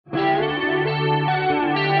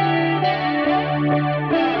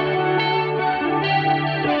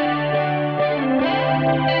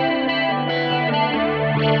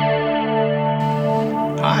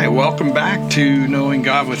welcome back to Knowing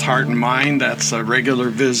God with Heart and Mind. That's a regular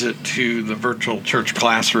visit to the virtual church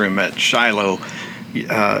classroom at Shiloh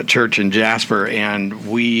Church in Jasper, and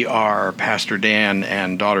we are Pastor Dan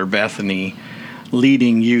and daughter Bethany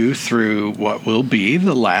leading you through what will be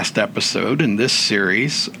the last episode in this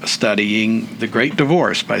series, studying The Great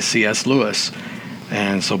Divorce by C.S. Lewis.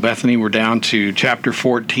 And so, Bethany, we're down to chapter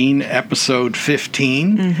 14, episode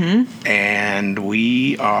 15, and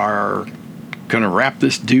we are going to wrap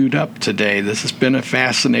this dude up today. This has been a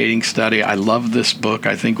fascinating study. I love this book.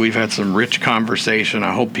 I think we've had some rich conversation.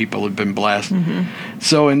 I hope people have been blessed.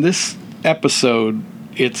 So in this episode,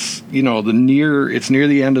 it's near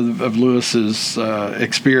the end of Lewis's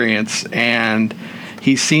experience, and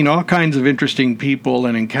he's seen all kinds of interesting people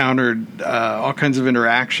and encountered all kinds of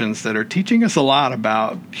interactions that are teaching us a lot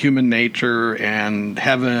about human nature and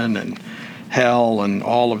heaven and hell and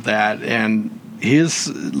all of that. And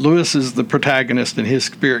Lewis is the protagonist, and his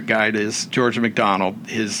spirit guide is George MacDonald,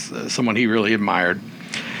 someone he really admired.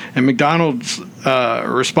 And MacDonald's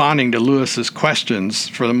responding to Lewis's questions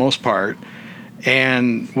for the most part.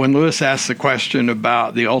 And when Lewis asks the question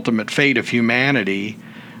about the ultimate fate of humanity,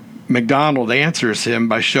 MacDonald answers him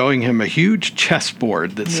by showing him a huge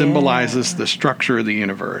chessboard that symbolizes the structure of the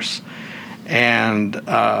universe. And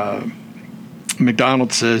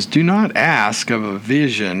MacDonald says, "Do not ask of a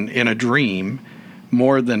vision in a dream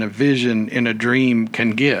more than a vision in a dream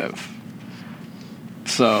can give."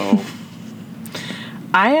 So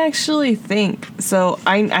I actually think,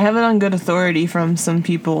 I have it on good authority from some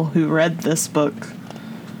people who read this book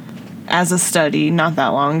as a study not that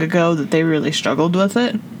long ago that they really struggled with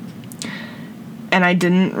it. And I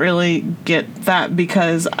didn't really get that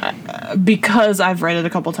because I've read it a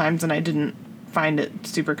couple times and I didn't find it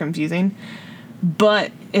super confusing.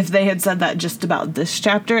 But if they had said that just about this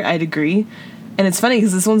chapter, I'd agree. And it's funny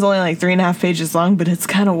because this one's only like 3.5 pages long, but it's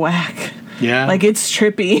kind of whack. Yeah. Like, it's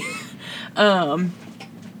trippy.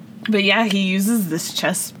 But yeah, he uses this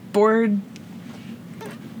chessboard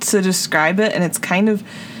to describe it, and it's kind of...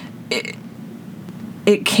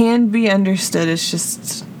 It can be understood. It's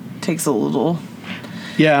just takes a little...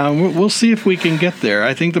 Yeah, we'll see if we can get there.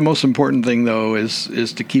 I think the most important thing, though,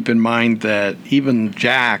 is to keep in mind that even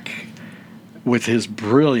Jack, with his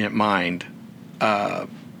brilliant mind,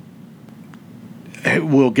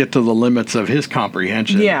 will get to the limits of his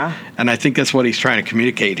comprehension. Yeah. And I think that's what he's trying to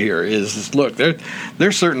communicate here is look,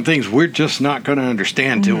 there's certain things we're just not going to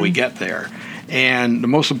understand till we get there. And the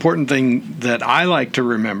most important thing that I like to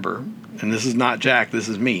remember, and this is not Jack, this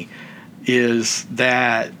is me, is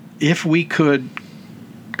that if we could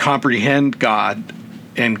comprehend God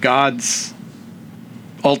and God's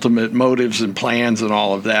ultimate motives and plans and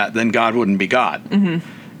all of that, then God wouldn't be God.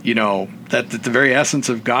 That the very essence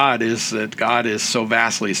of God is that God is so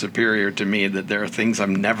vastly superior to me that there are things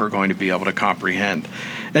I'm never going to be able to comprehend.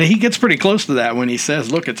 And he gets pretty close to that when he says,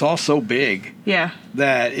 look, it's all so big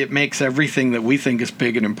that it makes everything that we think is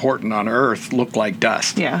big and important on earth look like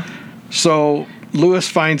dust. Yeah. So Lewis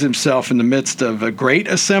finds himself in the midst of a great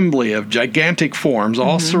assembly of gigantic forms,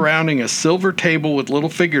 all surrounding a silver table with little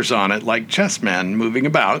figures on it, like chessmen moving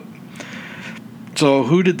about. So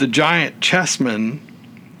who did the giant chessmen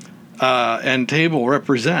and table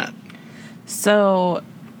represent? So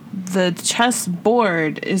the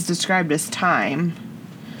chessboard is described as time.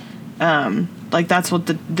 Like, that's what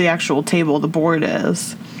the actual table, the board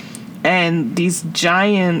is. And these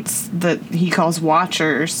giants that he calls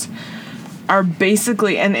watchers are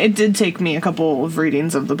basically, and it did take me a couple of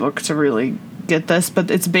readings of the book to really get this, but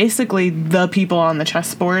it's basically the people on the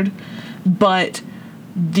chessboard, but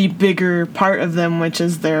the bigger part of them, which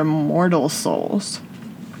is their mortal souls.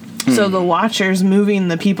 So the watchers moving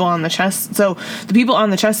the people on the so the people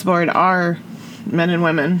on the chessboard are men and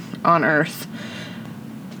women on Earth,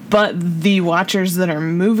 but the watchers that are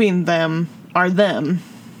moving them are them,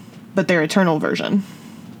 but their eternal version.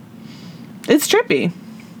 It's trippy.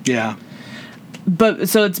 Yeah. But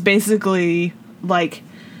so it's basically like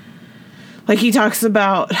he talks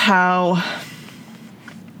about how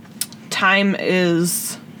time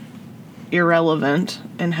is irrelevant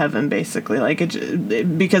in heaven, basically, like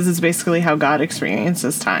because it's basically how God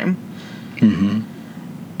experiences time.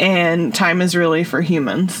 And time is really for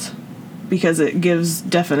humans because it gives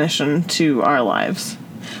definition to our lives,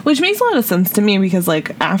 which makes a lot of sense to me because,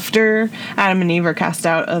 like, after Adam and Eve are cast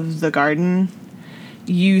out of the garden,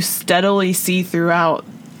 you steadily see throughout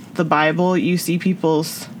the Bible, you see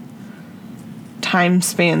people's time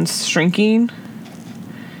spans shrinking.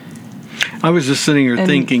 I was just sitting here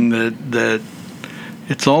thinking that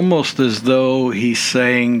it's almost as though he's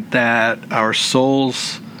saying that our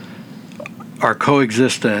souls are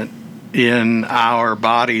coexistent in our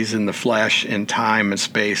bodies, in the flesh, in time and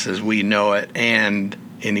space as we know it, and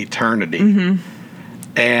in eternity.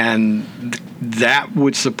 And that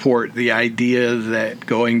would support the idea that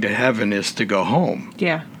going to heaven is to go home.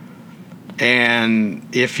 Yeah. And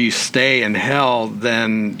if you stay in hell,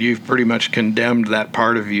 then you've pretty much condemned that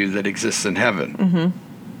part of you that exists in heaven.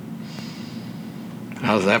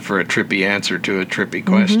 How's that for a trippy answer to a trippy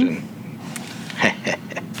question?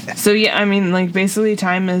 So, yeah, I mean, like, basically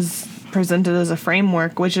time is presented as a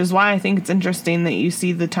framework, which is why I think it's interesting that you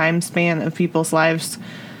see the time span of people's lives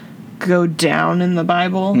go down in the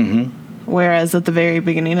Bible, whereas at the very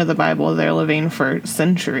beginning of the Bible, they're living for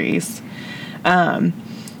centuries.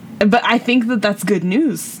 But I think that that's good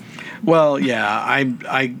news. Well, yeah,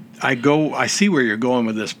 I see where you're going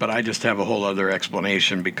with this, but I just have a whole other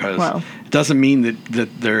explanation because it doesn't mean that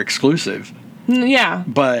they're exclusive. Yeah.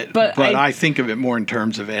 But I think of it more in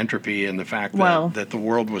terms of entropy and the fact that the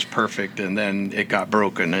world was perfect and then it got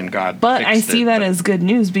broken and God fixed it. But I see that as good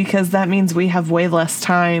news because that means we have way less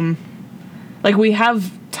time. Like, we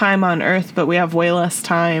have time on Earth, but we have way less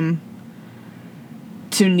time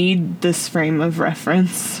to need this frame of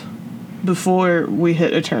reference before we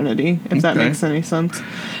hit eternity, if that makes any sense.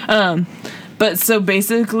 But so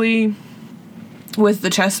basically, with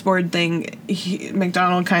the chessboard thing,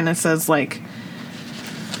 McDonald kind of says, like,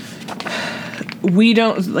 we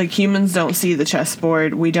don't, like, humans don't see the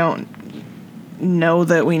chessboard. We don't know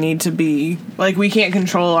that we need to be, like, we can't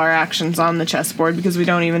control our actions on the chessboard because we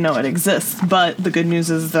don't even know it exists. But the good news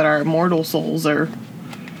is that our immortal souls are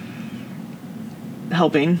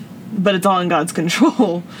helping, but it's all in God's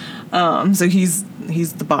control. So he's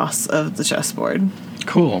the boss of the chessboard.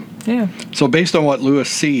 Cool. Yeah. So based on what Lewis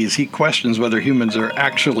sees, he questions whether humans are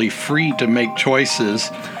actually free to make choices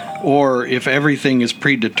or if everything is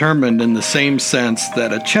predetermined in the same sense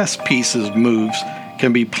that a chess piece's moves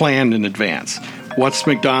can be planned in advance. What's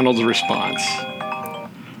McDonald's response?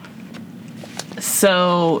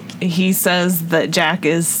 So he says that Jack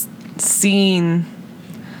is seeing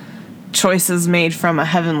choices made from a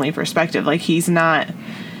heavenly perspective. Like, he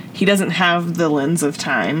doesn't have the lens of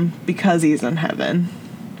time because he's in heaven.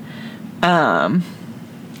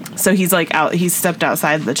 So he's like he's stepped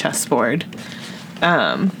outside the chessboard.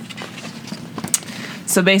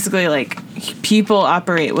 So basically, like, people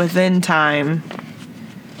operate within time.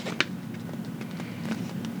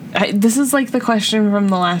 This is like the question from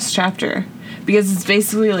the last chapter, because it's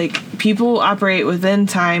basically like people operate within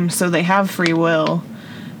time, so they have free will.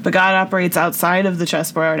 But God operates outside of the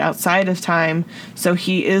chessboard, outside of time, so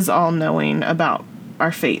he is all-knowing about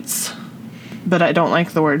our fates. But I don't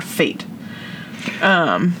like the word fate.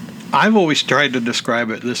 I've always tried to describe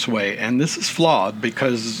it this way, and this is flawed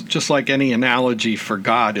because just like any analogy for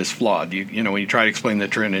God is flawed. You know, when you try to explain the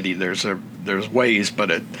Trinity, there's ways,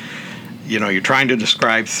 but you're trying to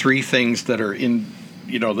describe three things that are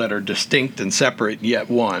that are distinct and separate yet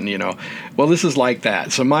one, Well, this is like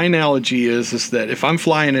that. So my analogy is that if I'm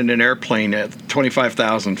flying in an airplane at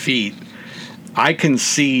 25,000 feet, I can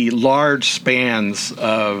see large spans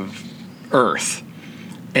of Earth.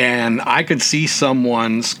 And I could see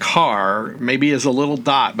someone's car, maybe as a little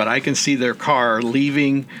dot, but I can see their car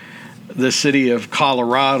leaving the city of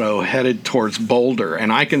Colorado headed towards Boulder.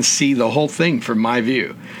 And I can see the whole thing from my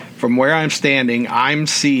view. From where I'm standing, I'm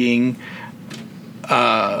seeing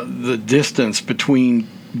the distance between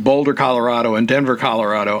Boulder, Colorado and Denver,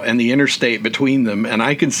 Colorado, and the interstate between them. And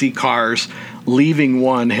I can see cars leaving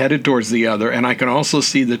one headed towards the other. And I can also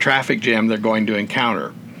see the traffic jam they're going to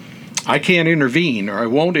encounter. I can't intervene, or I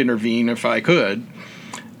won't intervene if I could.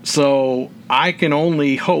 So I can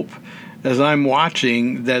only hope, as I'm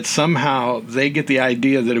watching, that somehow they get the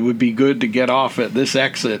idea that it would be good to get off at this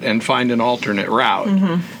exit and find an alternate route.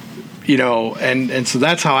 And so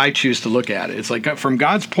that's how I choose to look at it. It's like, from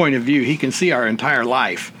God's point of view, he can see our entire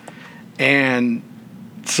life. And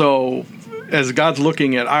so as God's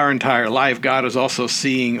looking at our entire life, God is also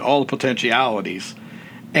seeing all the potentialities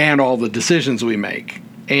and all the decisions we make.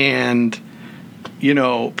 And,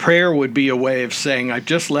 prayer would be a way of saying, I've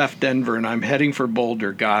just left Denver and I'm heading for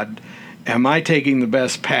Boulder. God, am I taking the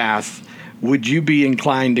best path? Would you be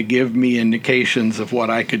inclined to give me indications of what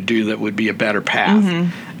I could do that would be a better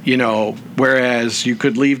path? Whereas you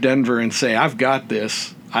could leave Denver and say, I've got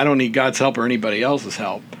this. I don't need God's help or anybody else's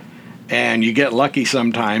help. And you get lucky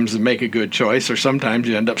sometimes and make a good choice, or sometimes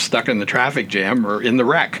you end up stuck in the traffic jam or in the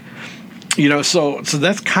wreck. So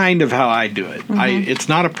that's kind of how I do it. It's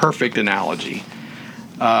not a perfect analogy,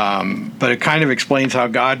 but it kind of explains how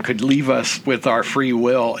God could leave us with our free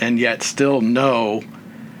will and yet still know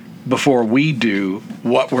before we do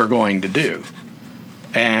what we're going to do.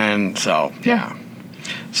 And so, yeah.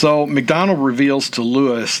 So MacDonald reveals to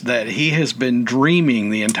Lewis that he has been dreaming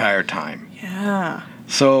the entire time. Yeah.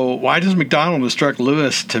 So why does MacDonald instruct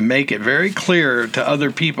Lewis to make it very clear to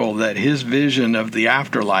other people that his vision of the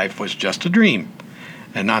afterlife was just a dream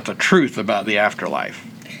and not the truth about the afterlife?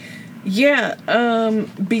 Yeah,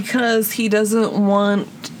 because he doesn't want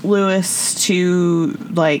Lewis to,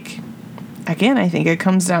 like, again, I think it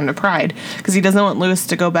comes down to pride. Because he doesn't want Lewis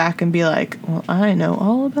to go back and be like, well, I know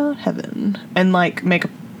all about heaven. And, like, make a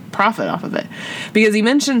profit off of it. Because he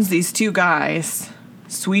mentions these two guys,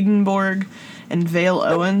 Swedenborg and Vale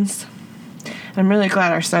Owens. I'm really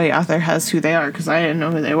glad our study author has who they are, because I didn't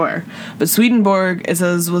know who they were. But Swedenborg, it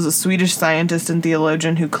says, was a Swedish scientist and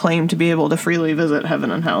theologian who claimed to be able to freely visit heaven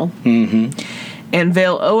and hell. Mm-hmm. And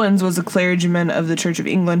Vale Owens was a clergyman of the Church of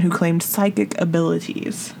England who claimed psychic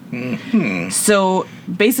abilities. Mm-hmm. So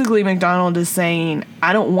basically, MacDonald is saying,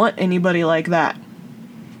 I don't want anybody like that.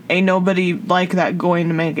 Ain't nobody like that going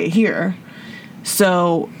to make it here.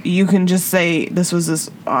 So you can just say, this was this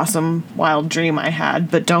awesome, wild dream I had,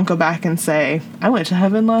 but don't go back and say, I went to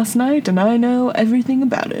heaven last night and I know everything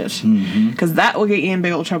about it. Because that will get you in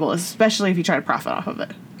big old trouble, especially if you try to profit off of it.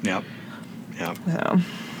 Yep. Yep. So.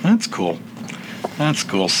 That's cool. That's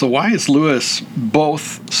cool. So why is Lewis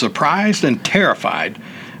both surprised and terrified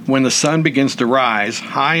when the sun begins to rise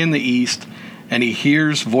high in the east and he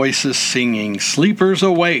hears voices singing, "Sleepers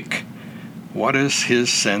awake"? What is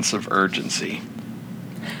his sense of urgency?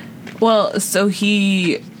 Well, so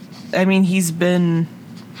he's been,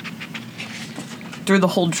 through the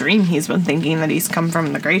whole dream, he's been thinking that he's come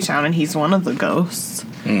from the Greytown and he's one of the ghosts.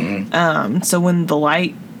 Mm-hmm. So when the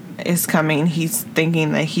light is coming, he's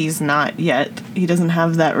thinking that he's not yet. He doesn't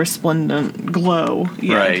have that resplendent glow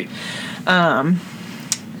yet. Right.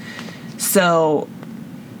 So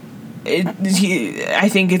I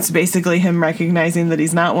think it's basically him recognizing that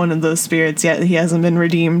he's not one of those spirits yet. He hasn't been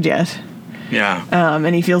redeemed yet. Yeah.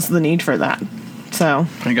 And he feels the need for that. So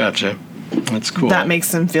I gotcha. That's cool. That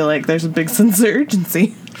makes him feel like there's a big sense of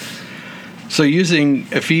urgency. So using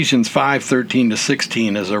Ephesians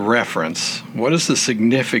 5:13-16 as a reference, what is the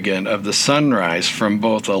significance of the sunrise from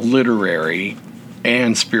both a literary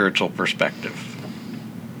and spiritual perspective?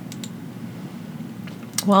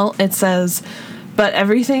 Well, it says, but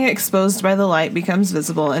everything exposed by the light becomes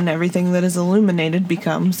visible, and everything that is illuminated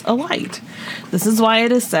becomes a light. This is why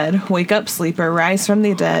it is said, wake up, sleeper, rise from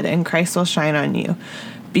the dead, and Christ will shine on you.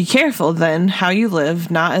 Be careful, then, how you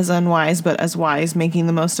live, not as unwise, but as wise, making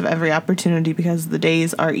the most of every opportunity, because the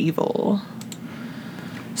days are evil.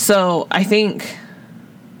 So, I think,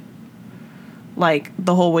 like,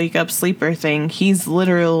 the whole wake up, sleeper thing, he's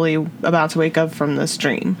literally about to wake up from this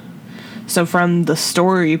dream. So, from the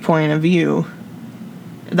story point of view,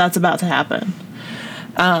 that's about to happen.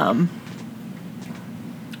 And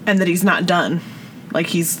that he's not done. Like,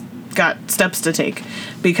 he's got steps to take,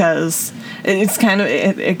 because it's kind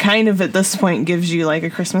of at this point gives you like a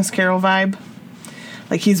Christmas Carol vibe.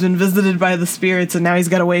 Like, he's been visited by the spirits and now he's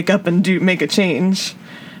got to wake up and make a change,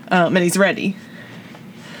 and he's ready.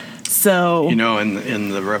 So, you know, in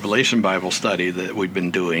the Revelation Bible study that we've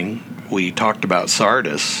been doing, we talked about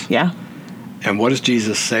Sardis. Yeah. And what does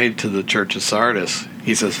Jesus say to the church of Sardis?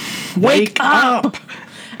 He says, "Wake up!"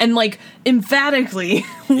 And like emphatically,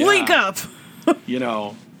 wake up. You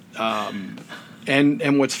know,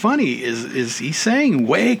 and what's funny is he's saying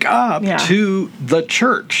wake up to the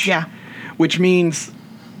church. Yeah. Which means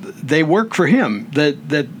they work for him.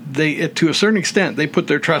 That they, to a certain extent, they put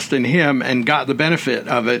their trust in him and got the benefit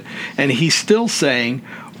of it. And he's still saying,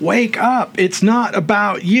 wake up. It's not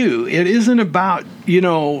about you. It isn't about,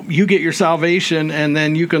 you get your salvation and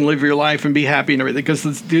then you can live your life and be happy and everything. Because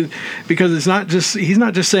it's not just, he's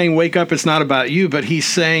not just saying wake up, it's not about you, but he's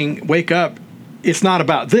saying wake up, it's not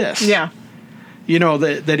about this. Yeah.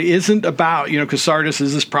 That it isn't about, because Sardis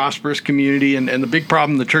is this prosperous community, and the big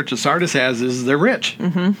problem the church of Sardis has is they're rich.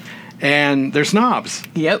 Mm-hmm. And they're snobs.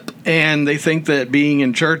 Yep. And they think that being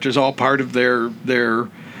in church is all part of their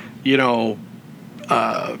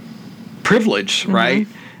privilege, mm-hmm. right?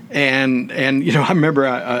 And I remember,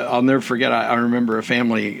 I'll never forget, I remember a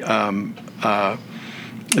family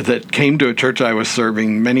that came to a church I was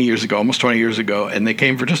serving many years ago, almost 20 years ago, and they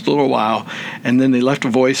came for just a little while, and then they left a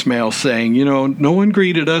voicemail saying, no one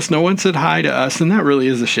greeted us, no one said hi to us, and that really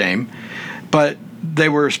is a shame. But they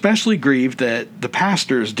were especially grieved that the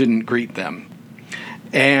pastors didn't greet them.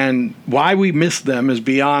 And why we missed them is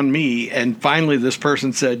beyond me. And finally, this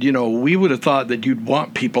person said, we would have thought that you'd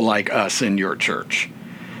want people like us in your church.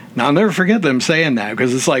 Now, I'll never forget them saying that,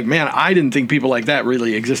 because it's like, man, I didn't think people like that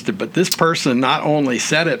really existed. But this person not only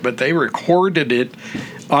said it, but they recorded it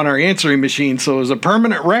on our answering machine. So it was a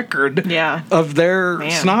permanent record of their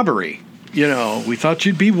snobbery. You know, we thought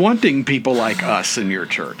you'd be wanting people like us in your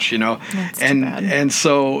church, you know. That's and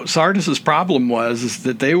so Sardis's problem is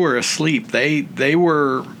that they were asleep. They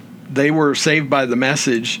were saved by the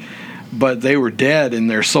message, but they were dead in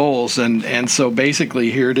their souls. And so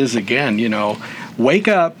basically here it is again, you know, wake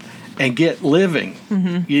up and get living,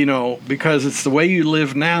 you know, because it's the way you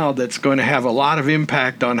live now that's going to have a lot of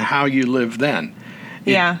impact on how you live then.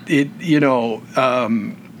 You know,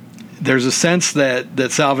 there's a sense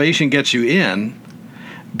that salvation gets you in,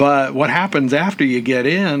 but what happens after you get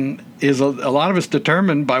in is a lot of it's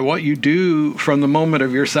determined by what you do from the moment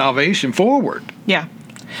of your salvation forward. Yeah.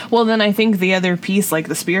 Well, then I think the other piece, like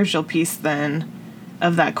the spiritual piece then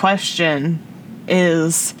of that question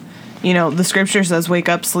is, you know, the scripture says, wake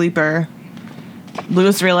up, sleeper.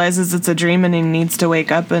 Lewis realizes it's a dream and he needs to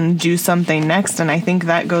wake up and do something next. And I think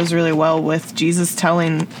that goes really well with Jesus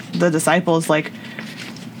telling the disciples, like,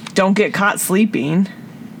 don't get caught sleeping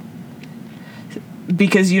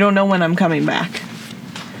because you don't know when I'm coming back.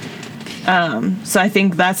 So I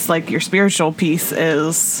think that's like your spiritual piece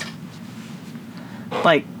is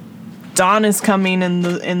like dawn is coming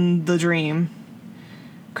in the dream.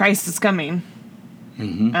 Christ is coming.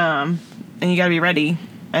 And you got to be ready.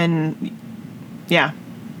 And yeah.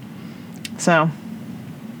 So.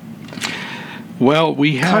 Well,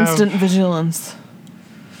 we have constant vigilance.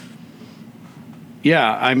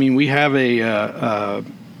 Yeah, I mean, we have a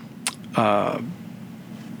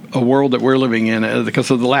world that we're living in,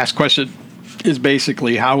 because of the last question is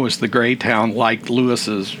basically how was the gray town like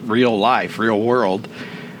Lewis's real life, real world?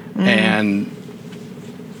 And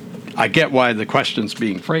I get why the question's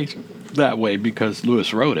being phrased that way, because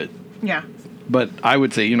Lewis wrote it. Yeah. But I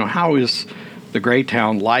would say, you know, how is the gray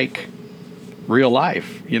town like real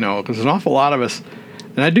life? You know, because an awful lot of us,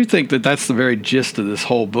 and I do think that that's the very gist of this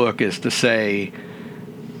whole book, is to say,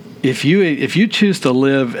 if you choose to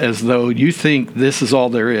live as though you think this is all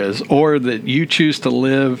there is, or that you choose to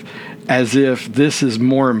live as if this is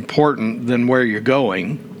more important than where you're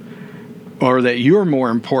going, or that you're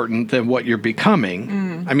more important than what you're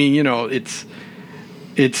becoming. I mean, you know, it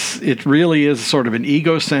really is sort of an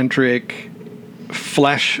egocentric,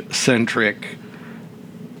 flesh-centric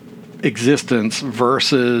existence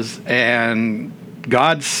versus an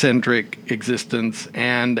God-centric existence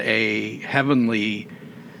and a heavenly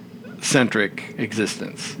centric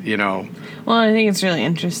existence, you know. Well, I think it's really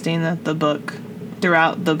interesting that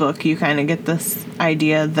throughout the book, you kind of get this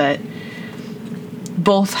idea that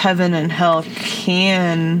both heaven and hell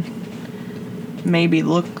can maybe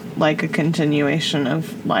look like a continuation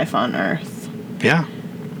of life on earth. Yeah.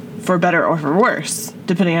 For better or for worse,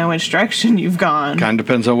 depending on which direction you've gone. Kind of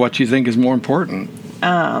depends on what you think is more important.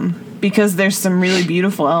 Because there's some really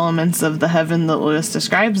beautiful elements of the heaven that Lewis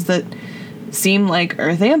describes that seem like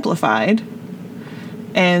Earth amplified,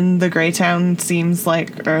 and the gray town seems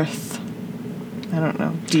like Earth, I don't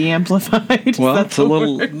know, de-amplified. Well, it's a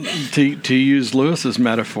little, to use Lewis's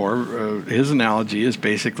metaphor, his analogy is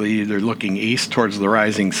basically either looking east towards the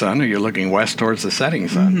rising sun or you're looking west towards the setting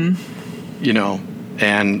sun. You know,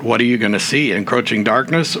 and what are you going to see? Encroaching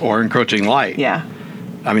darkness or encroaching light? Yeah.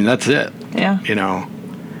 I mean, that's it. Yeah. You know,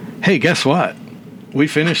 hey, guess what? We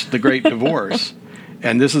finished The Great Divorce.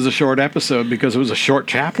 And this is a short episode because it was a short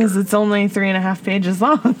chapter. Because it's only 3.5 pages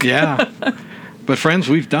long. Yeah. But friends,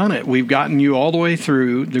 we've done it. We've gotten you all the way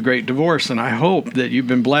through The Great Divorce, and I hope that you've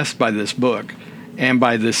been blessed by this book and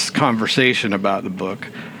by this conversation about the book.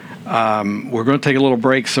 We're going to take a little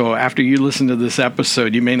break, so after you listen to this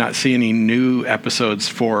episode, you may not see any new episodes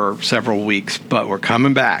for several weeks, but we're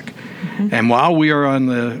coming back. And while we are on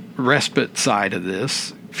the respite side of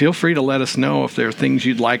this, feel free to let us know if there are things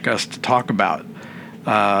you'd like us to talk about.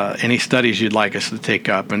 Any studies you'd like us to take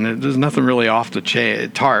up, and there's nothing really off the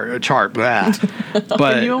chart,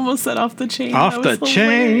 but you almost said off the chain. Off the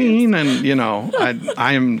chain, and you know,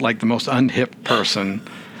 I am like the most unhip person.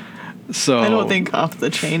 So I don't think off the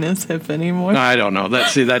chain is hip anymore. I don't know.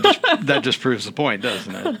 That just proves the point,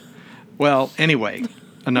 doesn't it? Well, anyway,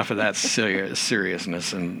 enough of that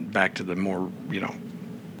seriousness, and back to the more, you know,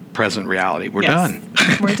 present reality. We're done.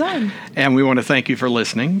 We're done. And we want to thank you for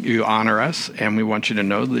listening. You honor us, and we want you to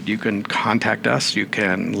know that you can contact us. You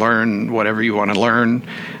can learn whatever you want to learn.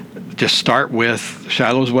 Just start with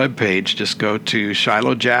Shiloh's webpage. Just go to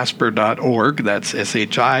shilohjasper.org. That's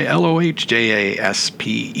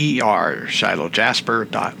SHILOHJASPER,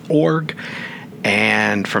 shilohjasper.org.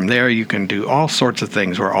 And from there, you can do all sorts of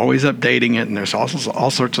things. We're always updating it, and there's also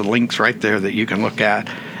all sorts of links right there that you can look at.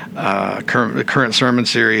 the current sermon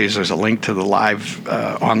series. There's a link to the live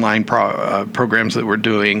online programs that we're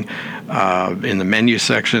doing. In the menu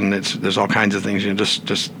section, there's all kinds of things. You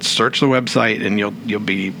just search the website and you'll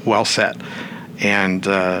be well set. And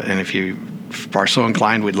if you are so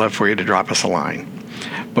inclined, we'd love for you to drop us a line.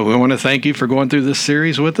 But we want to thank you for going through this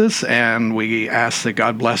series with us, and we ask that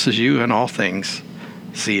God blesses you in all things.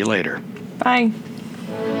 See you later. Bye.